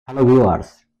Hello viewers,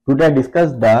 today I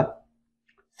discuss the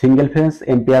single-phase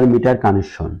ampere meter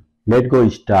connection. Let's go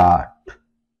start.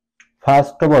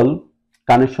 First of all,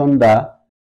 connection the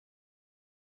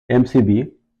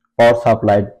MCB power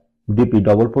supply DP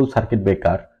double pole circuit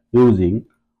breaker using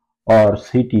or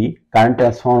CT current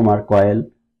transformer coil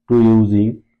to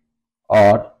using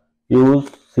or use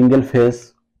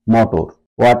single-phase motor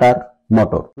water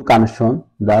motor to connection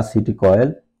the CT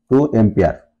coil to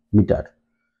ampere meter.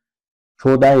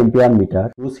 Show the ampere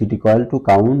meter to CT coil to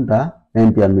count the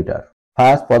ampere meter.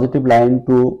 First positive line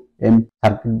to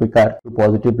circuit breaker to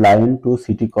positive line to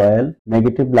CT coil,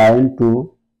 negative line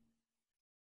to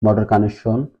motor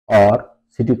connection or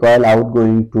CT coil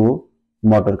outgoing to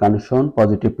motor connection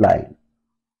positive line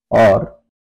or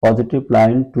positive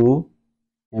line to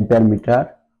ampere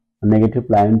meter, negative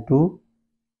line to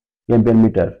ampere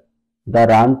meter. The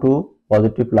run to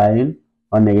positive line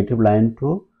or negative line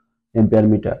to ampere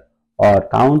meter or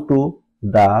count to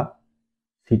the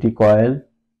CT coil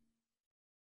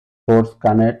source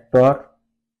connector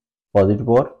positive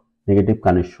or negative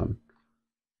connection.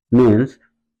 Means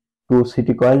to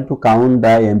CT coil to count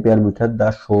the ampere meter the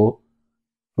show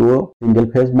to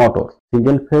single phase motor.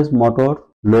 Single phase motor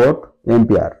load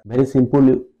ampere. Very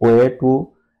simple way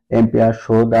to ampere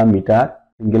show the meter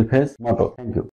single phase motor. Thank you.